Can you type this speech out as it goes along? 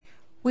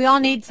We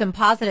all need some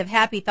positive,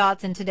 happy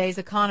thoughts in today's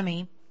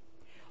economy.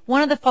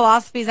 One of the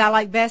philosophies I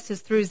like best is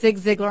through Zig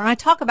Ziglar, and I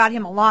talk about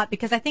him a lot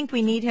because I think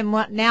we need him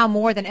now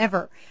more than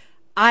ever.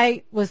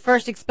 I was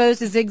first exposed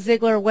to Zig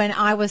Ziglar when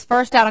I was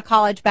first out of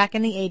college back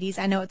in the 80s.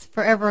 I know it's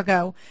forever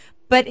ago,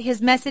 but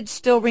his message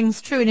still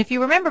rings true. And if you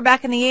remember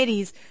back in the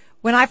 80s,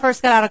 when I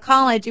first got out of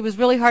college, it was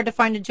really hard to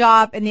find a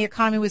job, and the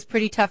economy was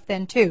pretty tough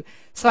then too.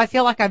 So I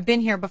feel like I've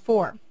been here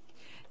before.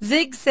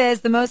 Zig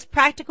says the most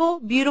practical,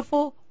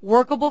 beautiful,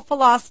 workable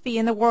philosophy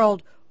in the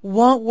world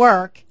won't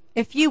work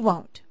if you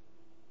won't.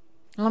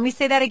 Let me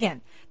say that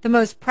again. The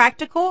most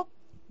practical,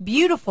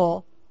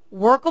 beautiful,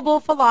 workable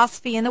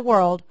philosophy in the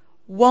world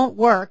won't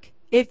work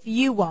if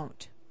you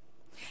won't.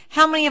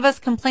 How many of us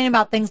complain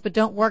about things but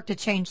don't work to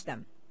change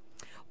them?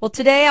 Well,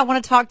 today I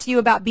want to talk to you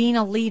about being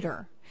a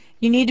leader.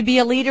 You need to be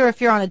a leader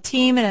if you're on a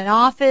team in an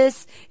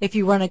office, if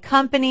you run a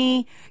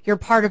company, you're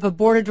part of a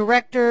board of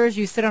directors,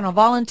 you sit on a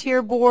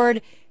volunteer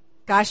board.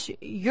 Gosh,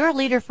 you're a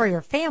leader for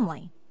your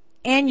family,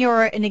 and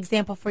you're an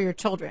example for your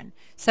children.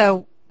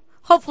 So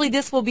hopefully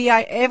this will be,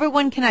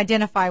 everyone can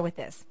identify with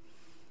this.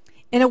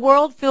 In a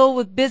world filled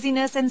with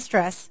busyness and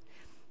stress,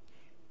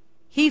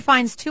 he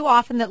finds too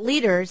often that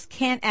leaders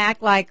can't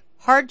act like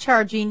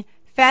hard-charging,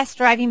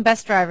 fast-driving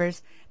bus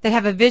drivers that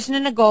have a vision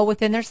and a goal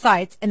within their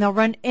sights, and they'll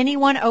run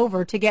anyone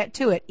over to get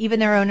to it, even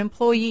their own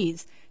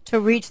employees, to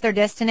reach their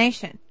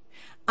destination.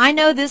 I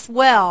know this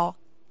well.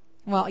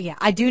 Well, yeah,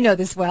 I do know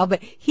this well,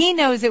 but he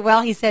knows it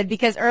well, he said,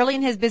 because early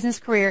in his business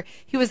career,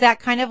 he was that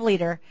kind of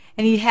leader,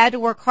 and he had to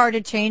work hard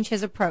to change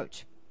his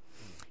approach.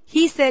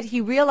 He said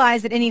he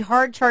realized that any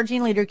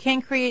hard-charging leader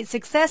can create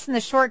success in the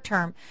short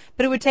term,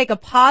 but it would take a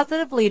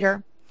positive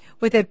leader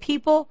with a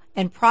people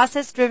and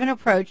process-driven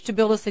approach to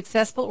build a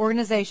successful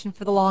organization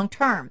for the long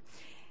term.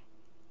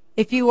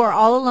 If you are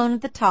all alone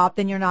at the top,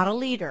 then you're not a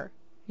leader.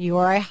 You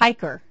are a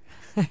hiker.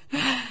 Say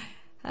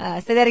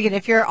that again.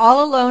 If you're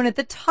all alone at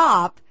the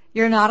top,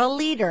 you're not a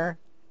leader.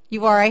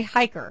 You are a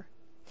hiker.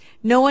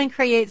 No one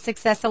creates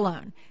success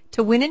alone.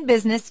 To win in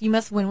business, you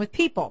must win with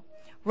people.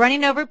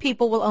 Running over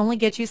people will only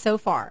get you so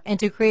far. And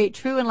to create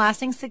true and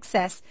lasting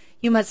success,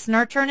 you must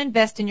nurture and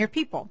invest in your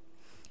people.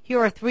 Here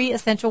are 3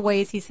 essential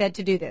ways, he said,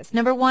 to do this.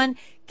 Number 1,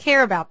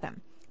 care about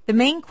them. The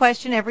main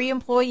question every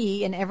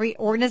employee and every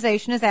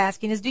organization is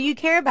asking is, do you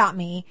care about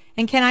me,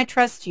 and can I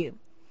trust you?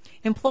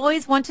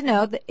 Employees want to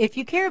know that if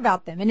you care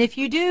about them, and if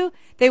you do,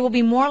 they will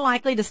be more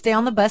likely to stay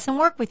on the bus and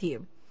work with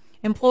you.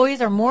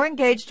 Employees are more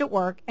engaged at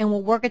work and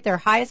will work at their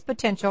highest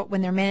potential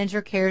when their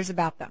manager cares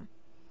about them.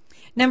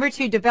 Number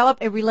 2, develop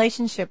a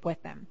relationship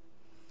with them.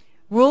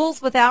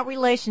 Rules without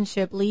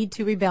relationship lead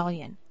to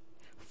rebellion.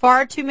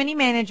 Far too many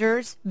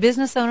managers,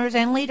 business owners,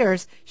 and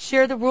leaders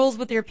share the rules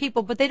with their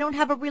people, but they don't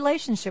have a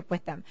relationship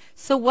with them.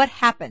 So what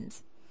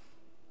happens?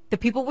 The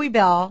people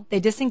rebel, they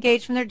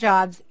disengage from their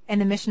jobs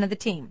and the mission of the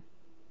team.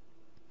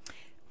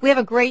 We have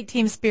a great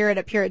team spirit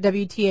up here at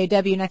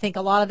WTAW, and I think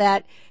a lot of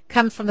that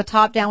comes from the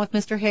top down with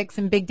Mr. Hicks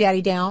and Big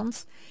Daddy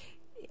Downs.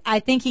 I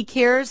think he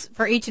cares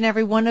for each and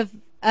every one of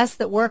us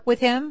that work with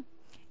him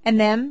and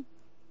them.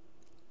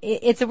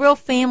 It's a real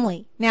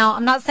family. Now,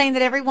 I'm not saying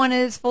that everyone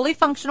is fully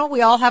functional.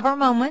 We all have our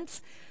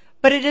moments,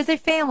 but it is a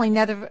family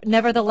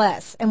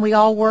nevertheless, and we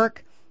all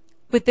work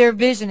with their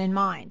vision in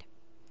mind.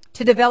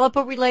 To develop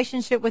a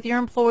relationship with your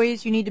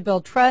employees, you need to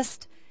build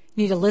trust,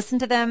 you need to listen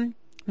to them,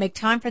 make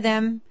time for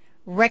them,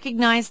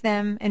 recognize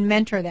them, and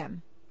mentor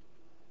them.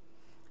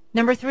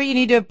 Number 3, you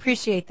need to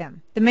appreciate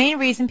them. The main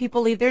reason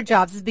people leave their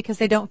jobs is because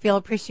they don't feel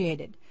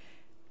appreciated.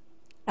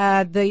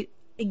 The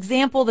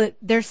example that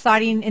they're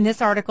citing in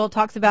this article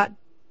talks about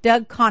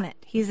Doug Conant.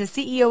 He's the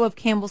CEO of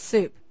Campbell's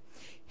Soup.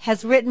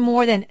 Has written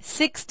more than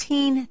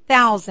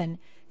 16,000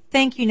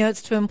 thank you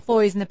notes to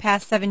employees in the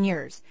past 7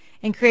 years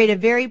and created a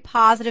very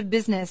positive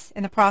business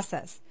in the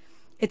process.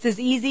 It's as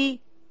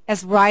easy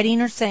as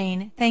writing or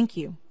saying thank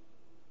you.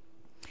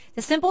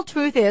 The simple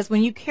truth is,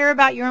 when you care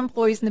about your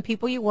employees and the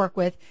people you work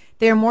with,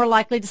 they are more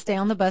likely to stay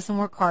on the bus and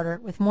work harder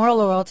with more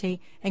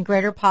loyalty and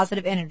greater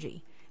positive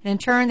energy. And in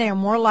turn, they are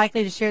more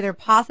likely to share their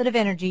positive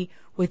energy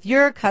with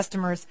your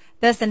customers,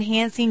 thus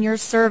enhancing your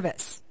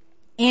service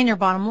and your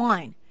bottom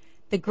line.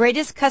 The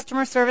greatest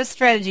customer service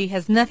strategy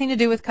has nothing to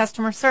do with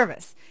customer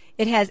service.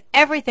 It has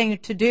everything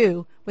to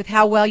do with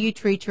how well you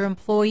treat your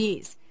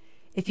employees.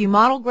 If you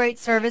model great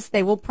service,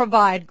 they will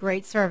provide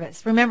great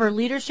service. Remember,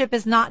 leadership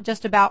is not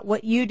just about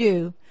what you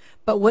do,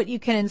 but what you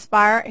can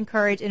inspire,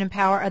 encourage, and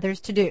empower others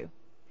to do.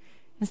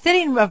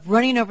 Instead of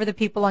running over the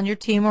people on your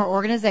team or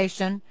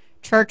organization,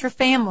 church or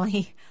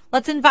family,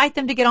 let's invite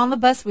them to get on the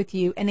bus with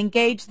you and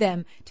engage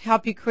them to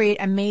help you create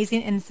an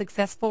amazing and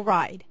successful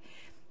ride.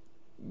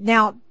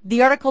 Now,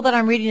 the article that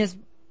I'm reading is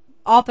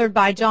authored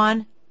by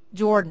John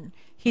Jordan.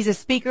 He's a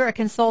speaker, a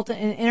consultant,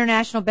 and an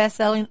international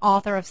best-selling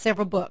author of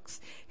several books.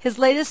 His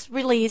latest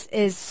release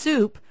is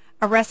Soup,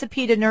 a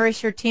recipe to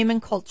nourish your team and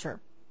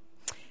culture.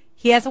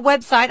 He has a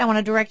website I want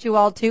to direct you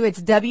all to.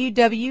 It's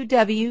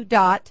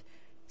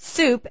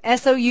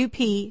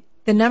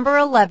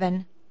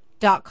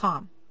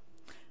www.soup11.com.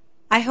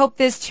 I hope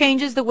this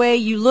changes the way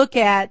you look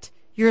at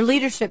your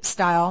leadership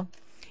style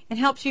and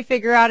helps you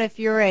figure out if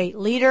you're a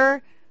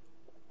leader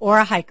or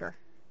a hiker.